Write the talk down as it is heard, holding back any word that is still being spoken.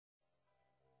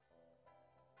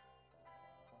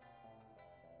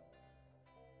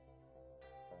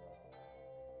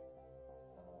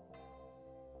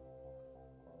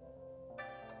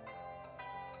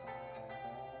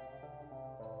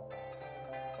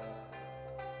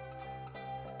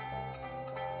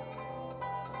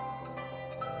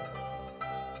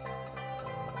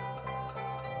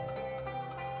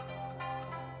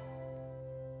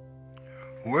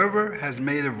Whoever has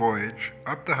made a voyage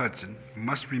up the Hudson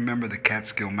must remember the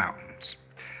Catskill Mountains.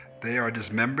 They are a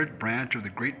dismembered branch of the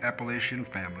great Appalachian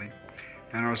family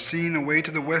and are seen away to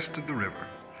the west of the river,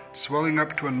 swelling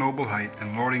up to a noble height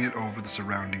and lording it over the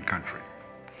surrounding country.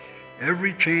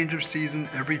 Every change of season,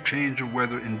 every change of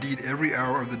weather, indeed every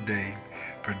hour of the day,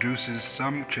 produces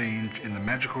some change in the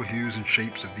magical hues and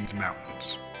shapes of these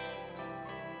mountains.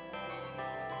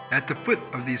 At the foot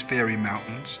of these fairy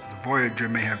mountains, the voyager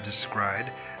may have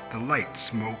descried the light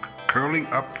smoke curling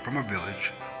up from a village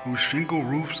whose shingle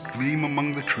roofs gleam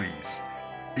among the trees.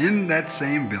 In that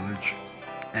same village,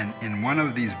 and in one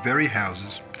of these very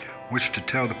houses, which, to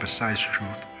tell the precise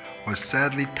truth, was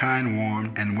sadly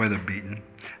time-worn and weather-beaten,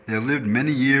 there lived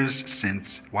many years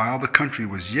since, while the country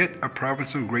was yet a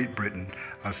province of Great Britain,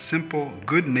 a simple,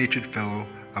 good-natured fellow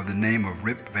of the name of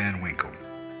Rip Van Winkle.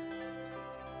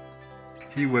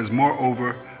 He was,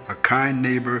 moreover, a kind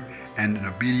neighbor and an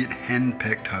obedient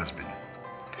hen-pecked husband.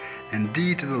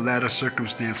 Indeed, to the latter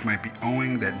circumstance might be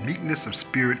owing that meekness of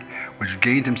spirit which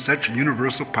gained him such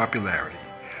universal popularity.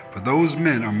 For those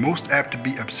men are most apt to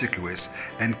be obsequious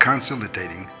and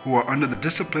conciliating who are under the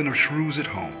discipline of shrews at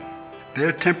home.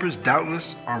 Their tempers,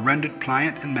 doubtless, are rendered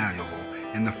pliant and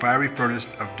malleable in the fiery furnace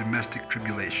of domestic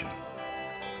tribulation.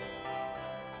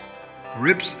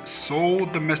 Rip's sole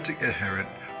domestic adherent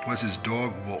was his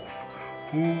dog Wolf,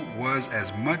 who was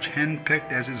as much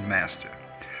hen-pecked as his master,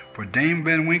 for Dame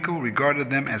Van Winkle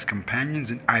regarded them as companions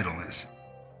in idleness.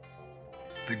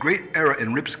 The great error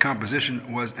in Rip's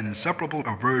composition was an insuperable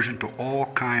aversion to all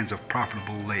kinds of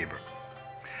profitable labor.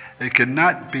 It could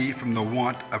not be from the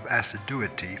want of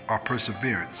assiduity or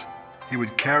perseverance. He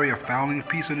would carry a fowling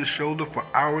piece on his shoulder for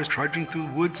hours, trudging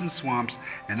through woods and swamps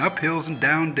and up hills and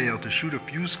down dale to shoot a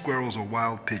few squirrels or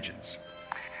wild pigeons.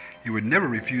 He would never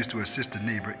refuse to assist a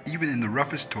neighbor, even in the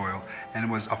roughest toil,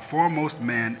 and was a foremost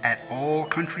man at all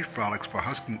country frolics for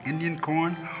husking Indian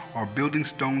corn or building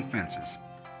stone fences.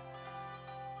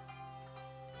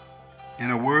 In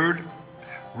a word,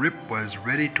 Rip was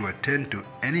ready to attend to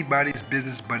anybody's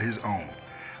business but his own,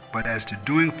 but as to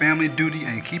doing family duty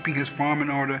and keeping his farm in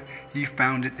order, he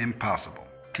found it impossible.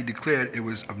 He declared it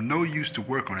was of no use to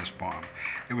work on his farm.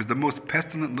 It was the most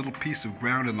pestilent little piece of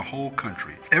ground in the whole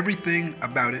country. Everything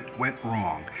about it went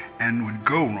wrong, and would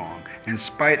go wrong, in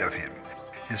spite of him.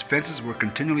 His fences were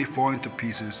continually falling to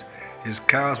pieces. His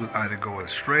cows would either go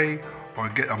astray or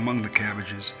get among the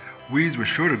cabbages. Weeds were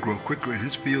sure to grow quicker in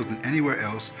his fields than anywhere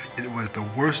else. It was the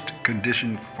worst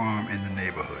conditioned farm in the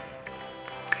neighborhood.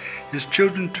 His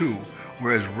children, too,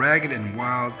 were as ragged and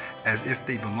wild as if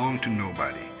they belonged to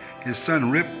nobody. His son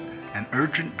Rip, an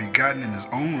urchin begotten in his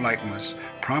own likeness,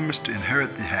 promised to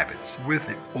inherit the habits, with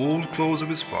the old clothes of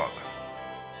his father.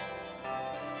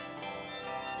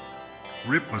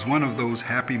 Rip was one of those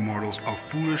happy mortals of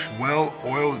foolish,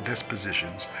 well-oiled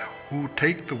dispositions who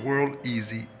take the world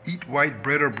easy, eat white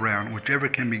bread or brown, whichever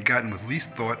can be gotten with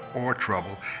least thought or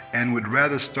trouble, and would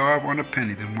rather starve on a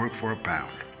penny than work for a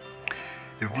pound.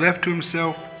 If left to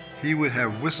himself, he would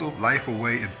have whistled life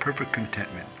away in perfect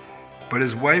contentment. But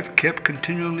his wife kept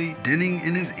continually dinning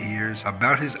in his ears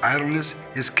about his idleness,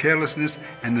 his carelessness,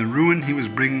 and the ruin he was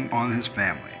bringing on his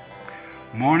family.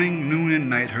 Morning, noon, and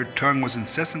night her tongue was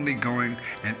incessantly going,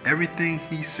 and everything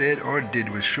he said or did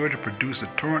was sure to produce a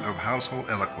torrent of household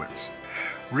eloquence.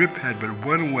 Rip had but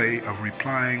one way of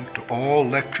replying to all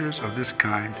lectures of this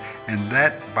kind, and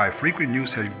that by frequent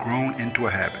use had grown into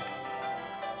a habit.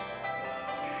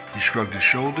 He shrugged his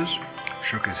shoulders,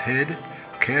 shook his head,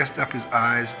 cast up his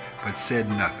eyes, but said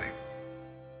nothing.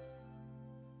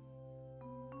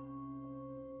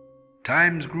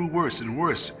 Times grew worse and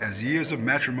worse as years of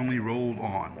matrimony rolled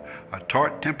on. A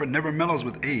tart temper never mellows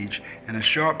with age, and a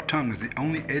sharp tongue is the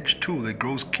only edged tool that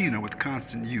grows keener with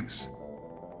constant use.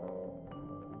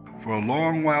 For a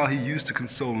long while he used to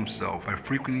console himself by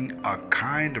frequenting a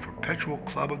kind of perpetual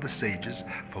club of the sages,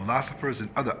 philosophers, and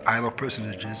other idle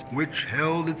personages, which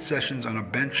held its sessions on a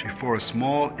bench before a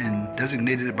small inn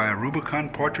designated by a Rubicon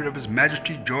portrait of His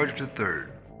Majesty George III.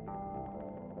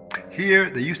 Here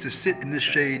they used to sit in the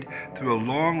shade through a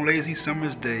long, lazy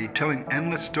summer's day, telling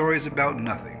endless stories about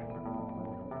nothing.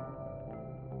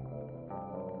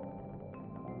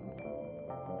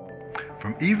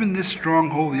 From even this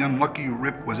stronghold the unlucky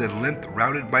Rip was at length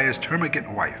routed by his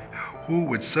termagant wife, who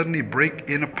would suddenly break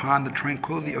in upon the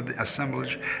tranquillity of the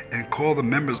assemblage and call the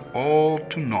members all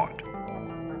to naught.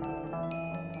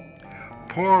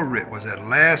 Poor Rip was at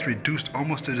last reduced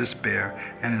almost to despair,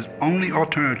 and his only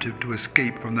alternative to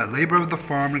escape from the labor of the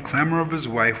farm and clamor of his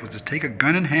wife was to take a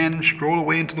gun in hand and stroll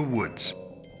away into the woods.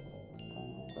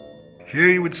 Here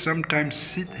he would sometimes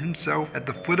seat himself at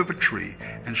the foot of a tree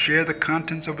and share the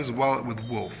contents of his wallet with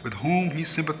Wolf, with whom he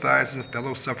sympathized as a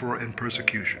fellow sufferer in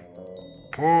persecution.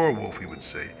 Poor Wolf, he would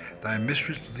say, thy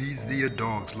mistress leads thee a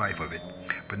dog's life of it.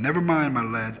 But never mind, my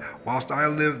lad, whilst I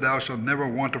live thou shalt never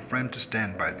want a friend to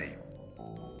stand by thee.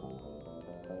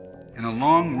 In a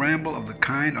long ramble of the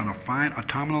kind on a fine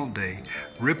autumnal day,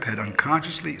 Rip had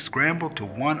unconsciously scrambled to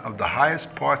one of the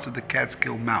highest parts of the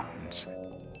Catskill Mountains.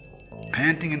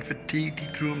 Panting and fatigued,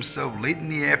 he threw himself late in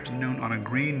the afternoon on a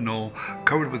green knoll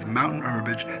covered with mountain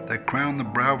herbage that crowned the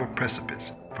brow of a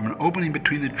precipice. From an opening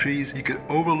between the trees, he could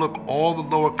overlook all the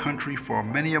lower country for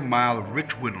many a mile of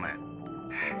rich woodland.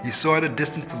 He saw at a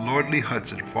distance the lordly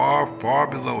Hudson, far, far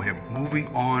below him, moving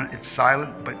on its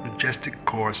silent but majestic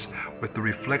course with the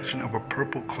reflection of a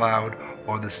purple cloud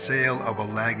or the sail of a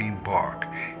lagging bark,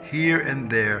 here and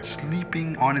there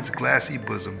sleeping on its glassy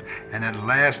bosom, and at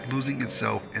last losing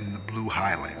itself in the blue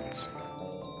highlands.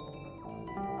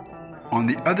 On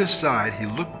the other side he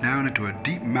looked down into a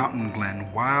deep mountain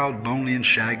glen, wild, lonely, and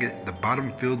shagged, the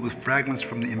bottom filled with fragments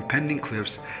from the impending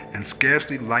cliffs, and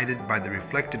scarcely lighted by the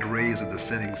reflected rays of the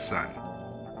setting sun.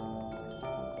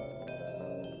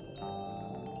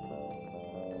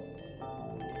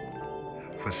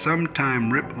 For some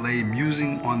time Rip lay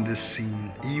musing on this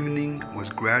scene. Evening was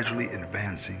gradually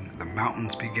advancing. The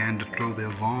mountains began to throw their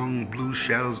long blue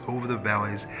shadows over the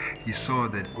valleys. He saw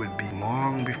that it would be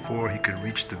long before he could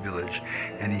reach the village,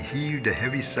 and he heaved a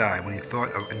heavy sigh when he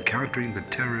thought of encountering the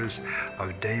terrors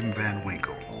of Dame Van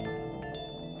Winkle.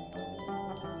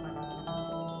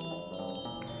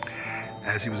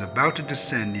 As he was about to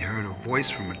descend, he heard a voice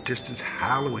from a distance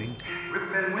hallooing, "Rip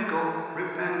Van Winkle!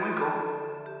 Rip Van Winkle!"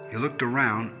 He looked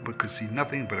around, but could see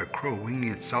nothing but a crow winging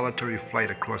its solitary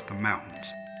flight across the mountains.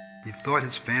 He thought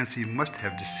his fancy must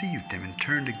have deceived him, and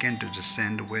turned again to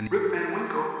descend when, "Rip Van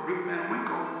Winkle! Rip Van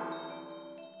Winkle!"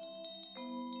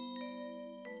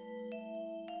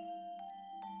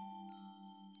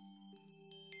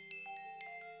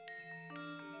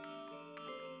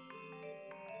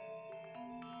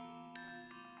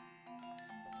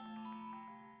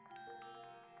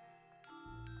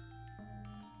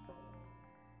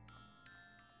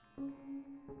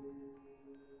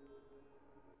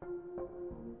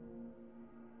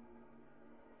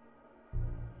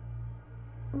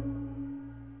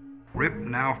 Rip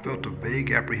now felt a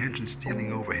vague apprehension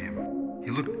stealing over him. He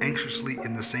looked anxiously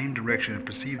in the same direction and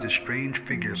perceived a strange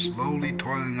figure slowly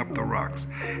toiling up the rocks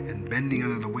and bending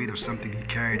under the weight of something he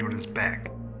carried on his back.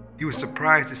 He was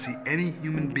surprised to see any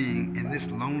human being in this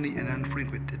lonely and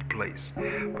unfrequented place,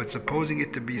 but supposing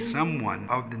it to be someone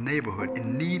of the neighborhood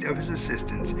in need of his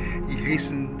assistance, he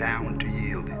hastened down to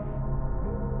yield it.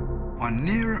 On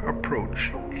nearer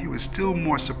approach, he was still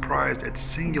more surprised at the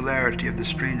singularity of the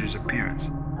stranger's appearance.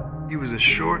 He was a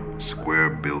short,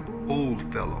 square-built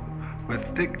old fellow,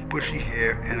 with thick, bushy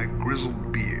hair and a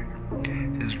grizzled beard.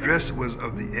 His dress was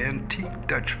of the antique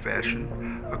Dutch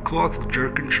fashion, a cloth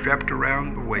jerkin strapped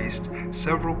around the waist,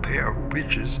 several pair of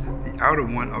breeches, the outer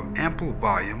one of ample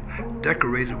volume,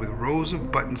 decorated with rows of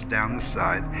buttons down the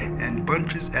side, and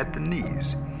bunches at the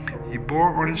knees. He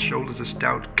bore on his shoulders a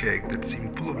stout keg that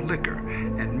seemed full of liquor,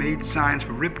 and made signs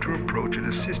for Rip to approach and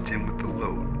assist him with the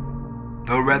load.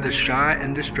 Though rather shy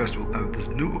and distrustful of this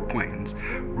new acquaintance,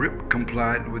 Rip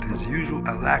complied with his usual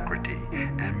alacrity,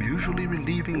 and mutually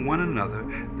relieving one another,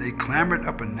 they clambered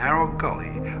up a narrow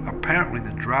gully, apparently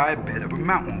the dry bed of a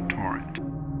mountain torrent.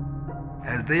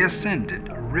 As they ascended,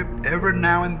 Rip ever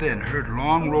now and then heard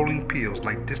long rolling peals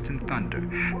like distant thunder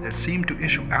that seemed to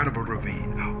issue out of a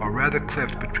ravine, or rather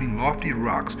cleft between lofty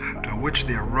rocks to which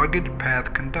their rugged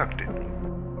path conducted.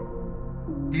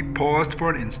 He paused for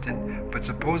an instant, but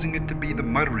supposing it to be the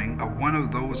muttering of one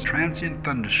of those transient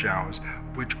thunder showers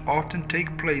which often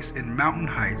take place in mountain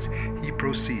heights, he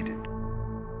proceeded.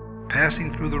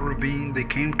 Passing through the ravine, they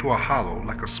came to a hollow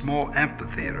like a small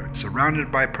amphitheater,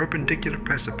 surrounded by perpendicular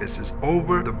precipices,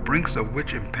 over the brinks of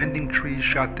which impending trees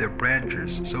shot their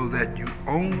branches, so that you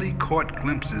only caught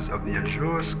glimpses of the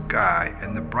azure sky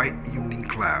and the bright evening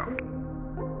cloud.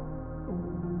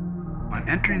 On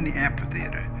entering the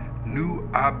amphitheater, new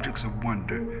objects of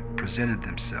wonder presented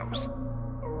themselves.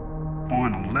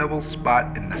 On a level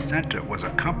spot in the center was a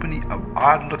company of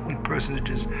odd-looking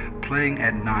personages playing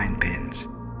at ninepins.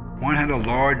 One had a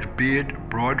large beard,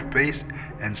 broad face,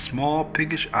 and small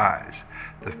piggish eyes.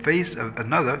 The face of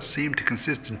another seemed to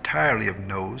consist entirely of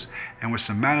nose, and was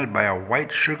surmounted by a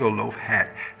white sugar-loaf hat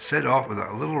set off with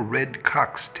a little red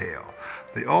cock's tail.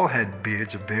 They all had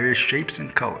beards of various shapes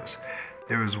and colors.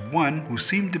 There was one who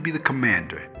seemed to be the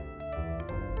commander.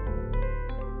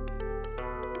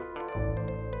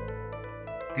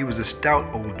 He was a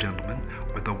stout old gentleman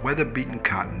with a weather-beaten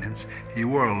countenance. He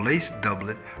wore a lace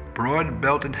doublet, broad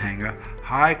belt and hanger,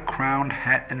 high-crowned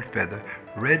hat and feather,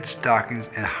 red stockings,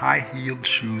 and high-heeled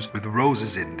shoes with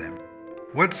roses in them.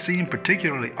 What seemed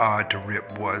particularly odd to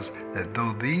Rip was that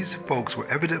though these folks were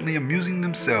evidently amusing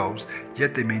themselves,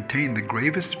 yet they maintained the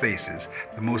gravest faces,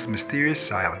 the most mysterious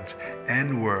silence,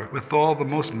 and were, withal, the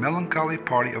most melancholy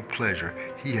party of pleasure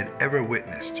he had ever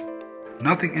witnessed.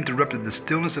 Nothing interrupted the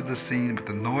stillness of the scene but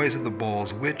the noise of the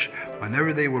balls which,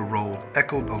 whenever they were rolled,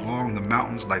 echoed along the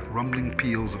mountains like rumbling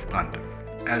peals of thunder.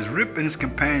 As Rip and his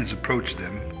companions approached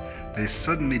them, they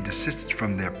suddenly desisted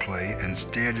from their play and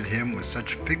stared at him with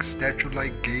such fixed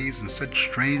statue-like gaze and such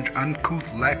strange, uncouth,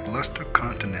 lackluster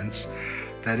countenance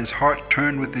that his heart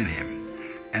turned within him,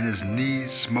 and his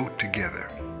knees smote together.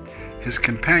 His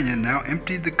companion now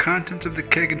emptied the contents of the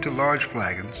keg into large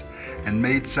flagons, and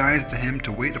made signs to him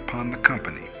to wait upon the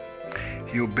company.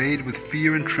 He obeyed with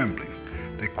fear and trembling.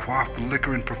 They quaffed the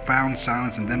liquor in profound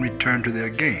silence and then returned to their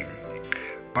game.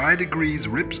 By degrees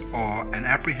Rip's awe and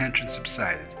apprehension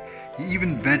subsided. He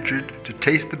even ventured to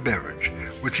taste the beverage,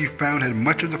 which he found had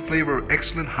much of the flavor of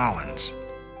excellent Hollands.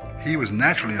 He was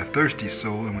naturally a thirsty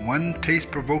soul, and one taste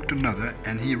provoked another,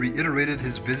 and he reiterated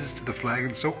his visits to the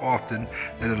flagon so often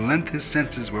that at length his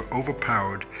senses were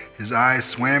overpowered, his eyes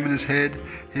swam in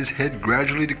his head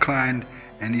gradually declined,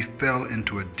 and he fell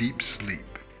into a deep sleep.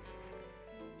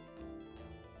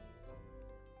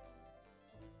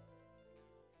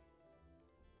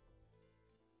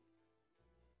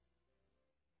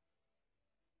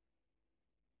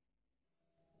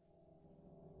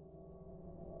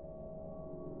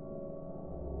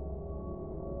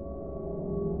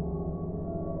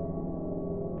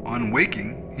 On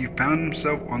waking, he found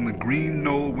himself on the green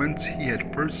knoll whence he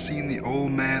had first seen the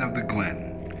old man of the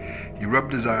glen. He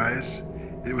rubbed his eyes.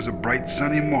 It was a bright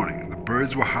sunny morning. The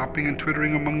birds were hopping and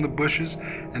twittering among the bushes,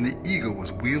 and the eagle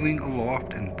was wheeling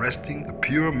aloft and breasting the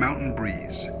pure mountain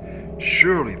breeze.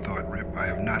 Surely, thought Rip, I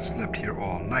have not slept here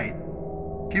all night.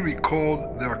 He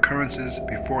recalled their occurrences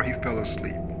before he fell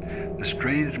asleep. The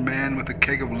strange man with the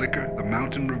keg of liquor, the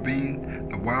mountain ravine,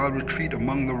 the wild retreat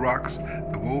among the rocks,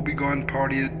 the woe-begone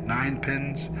party at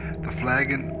Ninepins, the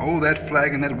flagon, oh, that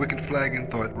flagon, that wicked flagon,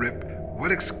 thought Rip.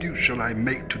 What excuse shall I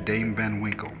make to Dame Van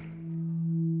Winkle?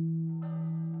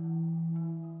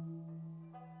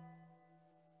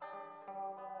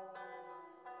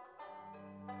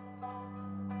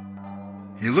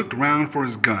 He looked round for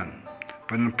his gun,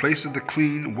 but in place of the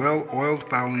clean, well-oiled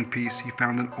fowling piece, he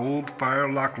found an old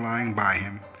firelock lying by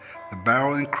him, the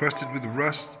barrel encrusted with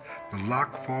rust, the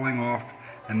lock falling off,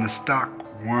 and the stock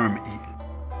worm-eaten.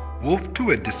 Wolf, too,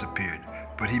 had disappeared,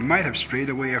 but he might have strayed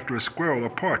away after a squirrel or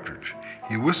partridge.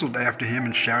 He whistled after him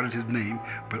and shouted his name,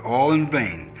 but all in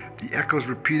vain. The echoes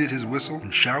repeated his whistle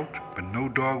and shout, but no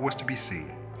dog was to be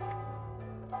seen.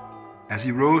 As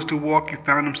he rose to walk, he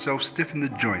found himself stiff in the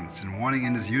joints and wanting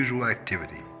in his usual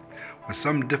activity. With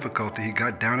some difficulty he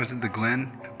got down into the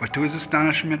glen, but to his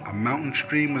astonishment a mountain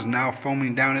stream was now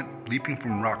foaming down it, leaping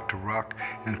from rock to rock,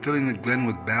 and filling the glen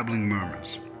with babbling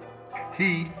murmurs.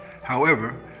 He,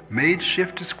 however, made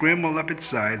shift to scramble up its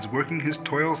sides, working his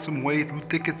toilsome way through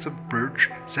thickets of birch,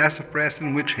 sassafras,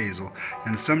 and witch hazel,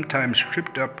 and sometimes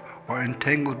tripped up or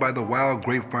entangled by the wild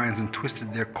grapevines and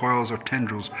twisted their coils or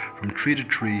tendrils from tree to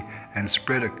tree and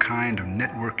spread a kind of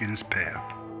network in his path.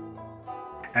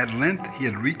 At length he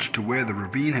had reached to where the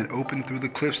ravine had opened through the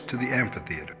cliffs to the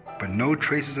amphitheater, but no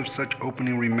traces of such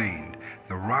opening remained.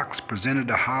 The rocks presented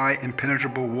a high,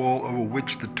 impenetrable wall over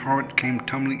which the torrent came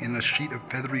tumbling in a sheet of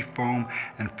feathery foam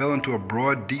and fell into a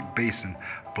broad, deep basin,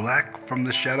 black from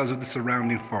the shadows of the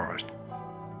surrounding forest.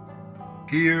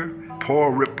 Here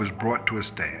poor Rip was brought to a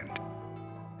stand.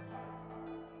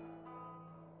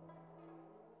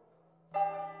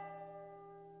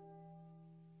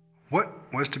 What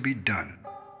was to be done?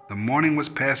 The morning was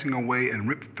passing away, and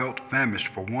Rip felt famished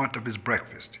for want of his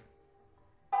breakfast.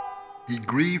 He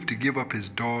grieved to give up his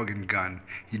dog and gun.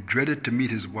 He dreaded to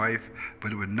meet his wife,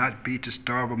 but it would not be to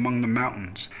starve among the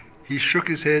mountains. He shook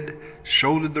his head,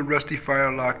 shouldered the rusty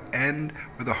firelock, and,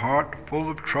 with a heart full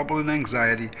of trouble and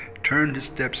anxiety, turned his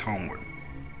steps homeward.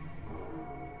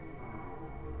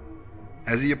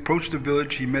 As he approached the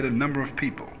village, he met a number of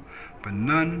people, but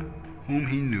none whom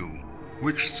he knew,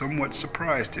 which somewhat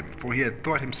surprised him, for he had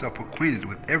thought himself acquainted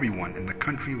with everyone in the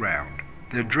country round.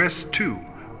 Their dress, too,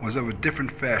 was of a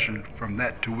different fashion from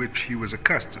that to which he was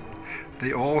accustomed.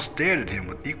 They all stared at him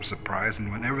with equal surprise,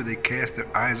 and whenever they cast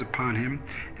their eyes upon him,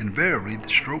 invariably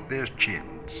stroked their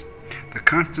chins. The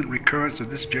constant recurrence of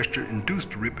this gesture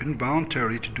induced Rip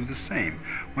involuntarily to do the same,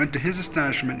 when to his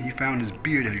astonishment he found his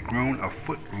beard had grown a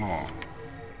foot long.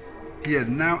 He had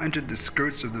now entered the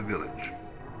skirts of the village.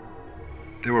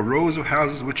 There were rows of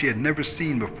houses which he had never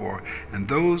seen before, and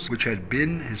those which had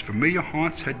been his familiar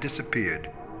haunts had disappeared.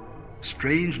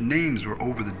 Strange names were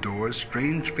over the doors,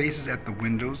 strange faces at the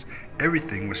windows.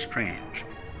 Everything was strange.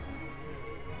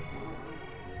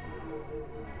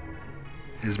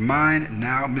 His mind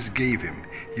now misgave him.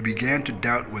 He began to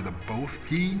doubt whether both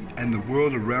he and the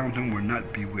world around him were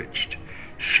not bewitched.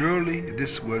 Surely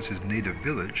this was his native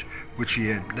village, which he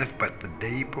had left but the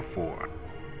day before.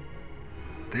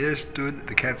 There stood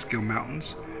the Catskill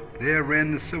Mountains. There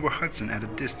ran the Silver Hudson at a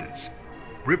distance.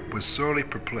 Rip was sorely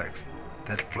perplexed.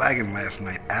 That flagon last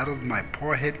night addled my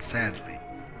poor head sadly.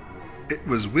 It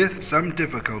was with some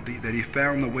difficulty that he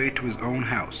found the way to his own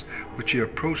house, which he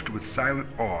approached with silent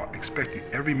awe, expecting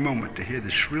every moment to hear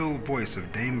the shrill voice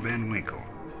of Dame Van Winkle.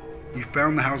 He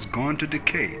found the house gone to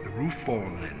decay, the roof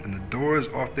fallen in, and the doors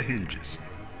off the hinges.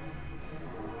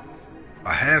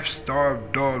 A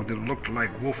half-starved dog that looked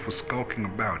like Wolf was skulking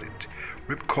about it.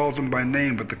 Rip called him by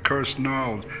name, but the cur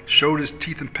snarled, showed his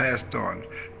teeth, and passed on.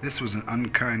 This was an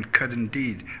unkind cut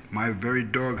indeed. My very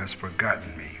dog has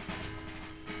forgotten me.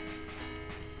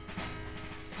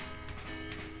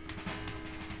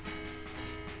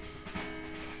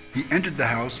 He entered the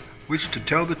house, which, to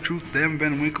tell the truth, Dame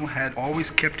Van Winkle had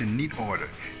always kept in neat order.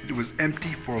 It was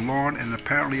empty, forlorn, and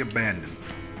apparently abandoned.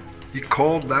 He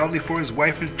called loudly for his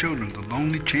wife and children. The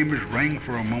lonely chambers rang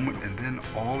for a moment, and then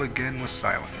all again was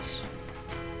silence.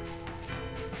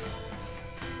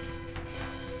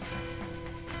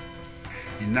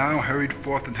 He now hurried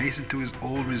forth and hastened to his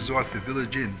old resort, the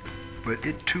village inn, but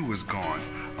it too was gone.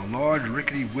 A large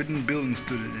rickety wooden building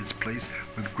stood in its place,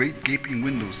 with great gaping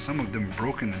windows, some of them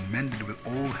broken and mended with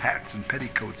old hats and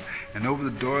petticoats, and over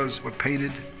the doors were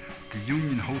painted "The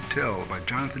Union Hotel" by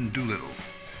Jonathan Doolittle.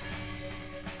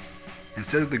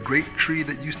 Instead of the great tree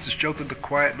that used to shelter the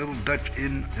quiet little Dutch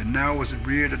inn, there now was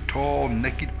reared a tall,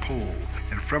 naked pole,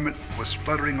 and from it was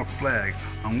fluttering a flag,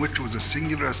 on which was a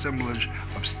singular assemblage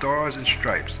of stars and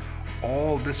stripes.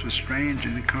 All this was strange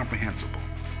and incomprehensible.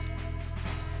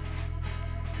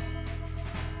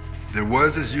 There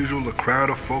was, as usual, a crowd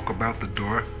of folk about the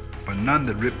door, but none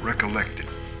that Rip recollected.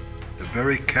 The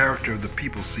very character of the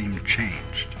people seemed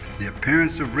changed. The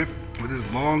appearance of Rip, with his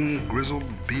long grizzled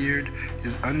beard,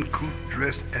 his uncouth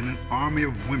dress, and an army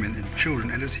of women and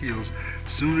children at his heels,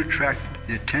 soon attracted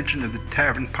the attention of the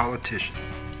tavern politicians.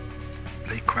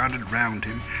 They crowded round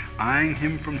him, eyeing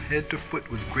him from head to foot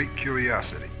with great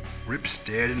curiosity. Rip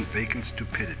stared in vacant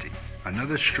stupidity.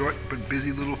 Another short but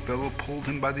busy little fellow pulled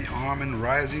him by the arm and,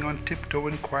 rising on tiptoe,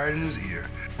 inquired in his ear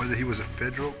whether he was a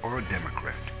Federal or a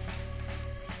Democrat.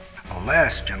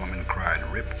 "Alas, gentlemen," cried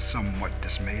Rip, somewhat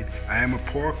dismayed, "I am a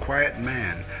poor, quiet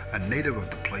man, a native of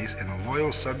the place, and a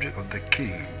loyal subject of the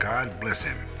king. God bless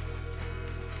him."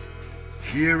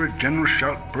 Here a general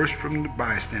shout burst from the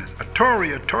bystanders. "A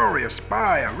Tory, a Tory, a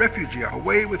spy, a refugee,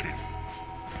 away with him!"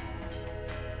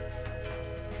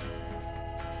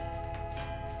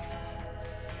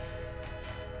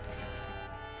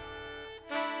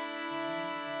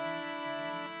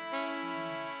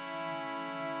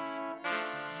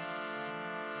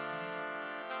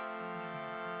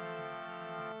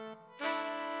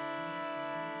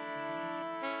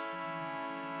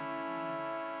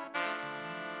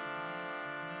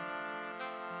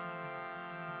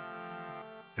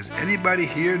 "Does anybody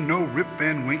here know Rip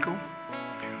Van Winkle?"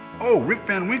 "Oh, Rip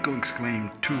Van Winkle!"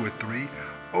 exclaimed two or three.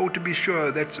 "Oh, to be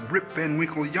sure, that's Rip Van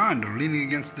Winkle yonder, leaning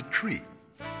against the tree."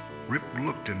 Rip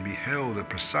looked and beheld a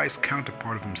precise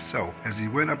counterpart of himself as he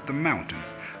went up the mountain,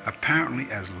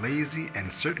 apparently as lazy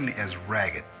and certainly as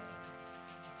ragged.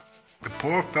 The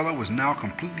poor fellow was now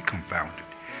completely confounded.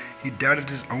 He doubted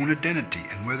his own identity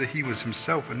and whether he was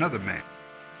himself another man.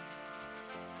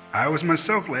 "I was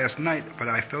myself last night, but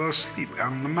I fell asleep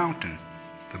out on the mountain."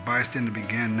 The bystanders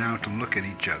began now to look at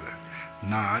each other,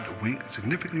 nod, wink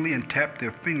significantly, and tap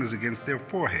their fingers against their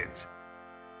foreheads.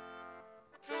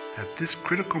 At this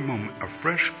critical moment, a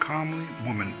fresh, comely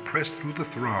woman pressed through the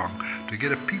throng to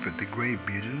get a peep at the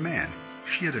gray-bearded man.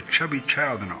 She had a chubby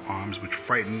child in her arms, which,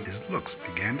 frightened his looks,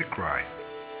 began to cry.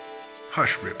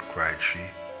 "Hush, Rip," cried she.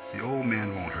 "The old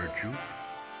man won't hurt you."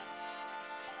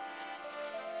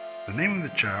 The name of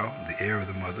the child, the air of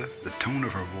the mother, the tone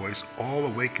of her voice, all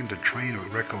awakened a train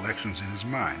of recollections in his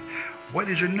mind. "What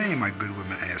is your name, my good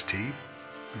woman?" asked he.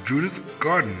 "Judith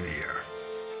Gardenier."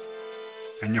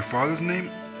 "And your father's name?"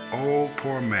 "Oh,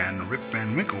 poor man, Rip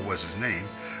Van Winkle was his name.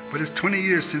 But it's 20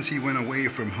 years since he went away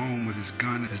from home with his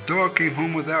gun. His dog came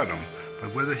home without him,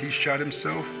 but whether he shot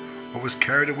himself or was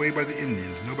carried away by the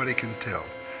Indians, nobody can tell.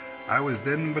 I was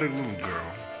then but a little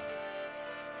girl."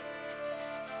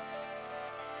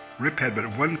 Rip had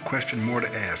but one question more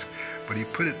to ask, but he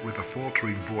put it with a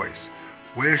faltering voice.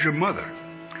 "Where's your mother?"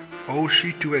 "Oh,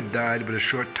 she too had died but a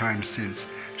short time since.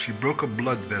 She broke a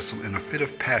blood vessel in a fit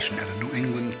of passion at a New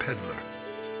England peddler."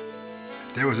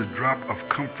 There was a drop of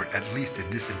comfort, at least in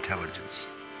this intelligence.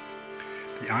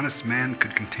 The honest man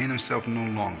could contain himself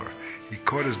no longer. He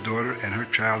caught his daughter and her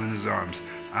child in his arms.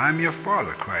 "I'm your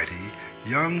father," cried he.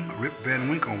 "Young Rip Van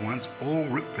Winkle once,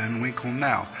 old Rip Van Winkle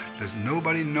now. Does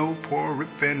nobody know poor Rip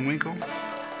Van Winkle?"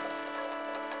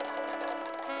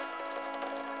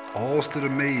 All stood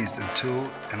amazed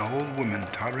until an old woman,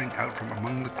 tottering out from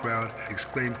among the crowd,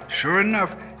 exclaimed, "Sure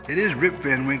enough, it is Rip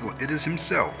Van Winkle. It is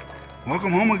himself.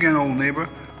 Welcome home again, old neighbor.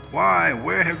 Why,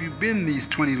 where have you been these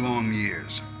 20 long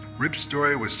years?" Rip's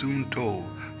story was soon told,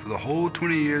 for the whole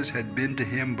 20 years had been to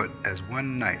him but as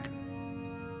one night.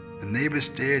 The neighbors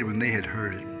stared when they had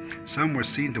heard it. Some were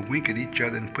seen to wink at each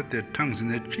other and put their tongues in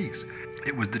their cheeks.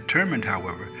 It was determined,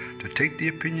 however, to take the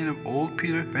opinion of old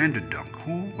Peter Vanderdunk,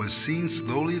 who was seen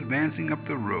slowly advancing up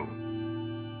the road.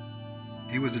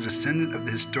 He was a descendant of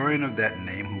the historian of that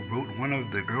name who wrote one of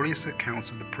the earliest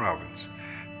accounts of the province.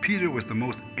 Peter was the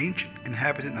most ancient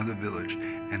inhabitant of the village,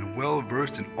 and well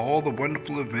versed in all the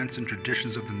wonderful events and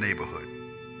traditions of the neighborhood.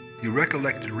 He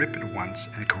recollected Rip at once,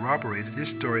 and corroborated his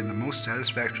story in the most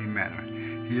satisfactory manner.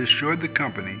 He assured the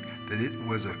company that it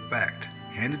was a fact,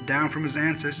 handed down from his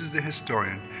ancestors the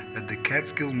historian, that the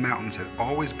Catskill Mountains had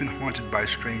always been haunted by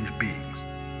strange beings.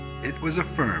 It was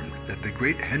affirmed that the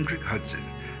great Hendrik Hudson,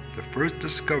 the first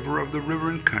discoverer of the river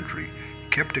and country,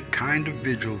 kept a kind of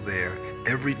vigil there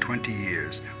every 20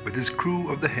 years, with his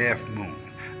crew of the Half Moon,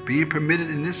 being permitted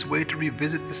in this way to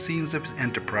revisit the scenes of his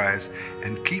enterprise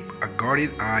and keep a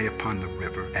guardian eye upon the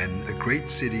river and the great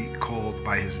city called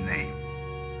by his name.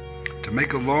 To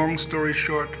make a long story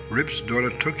short, Rip's daughter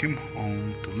took him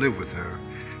home to live with her.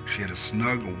 She had a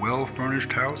snug,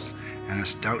 well-furnished house and a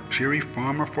stout, cheery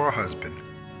farmer for a husband.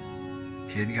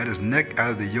 He had got his neck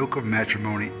out of the yoke of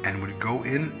matrimony and would go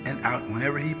in and out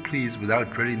whenever he pleased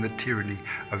without dreading the tyranny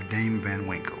of Dame Van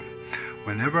Winkle.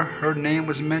 Whenever her name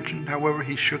was mentioned, however,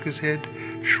 he shook his head,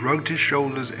 shrugged his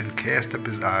shoulders, and cast up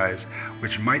his eyes,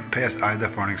 which might pass either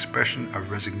for an expression of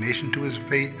resignation to his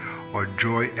fate or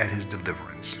joy at his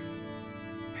deliverance.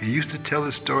 He used to tell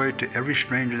his story to every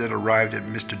stranger that arrived at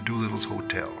Mr. Doolittle's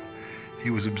hotel.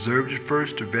 He was observed at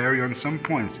first to vary on some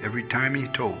points every time he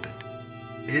told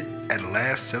it. It at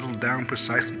last settled down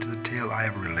precisely to the tale I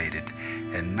have related,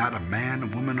 and not a man,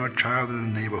 woman, or child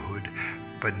in the neighborhood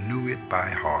but knew it by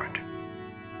heart.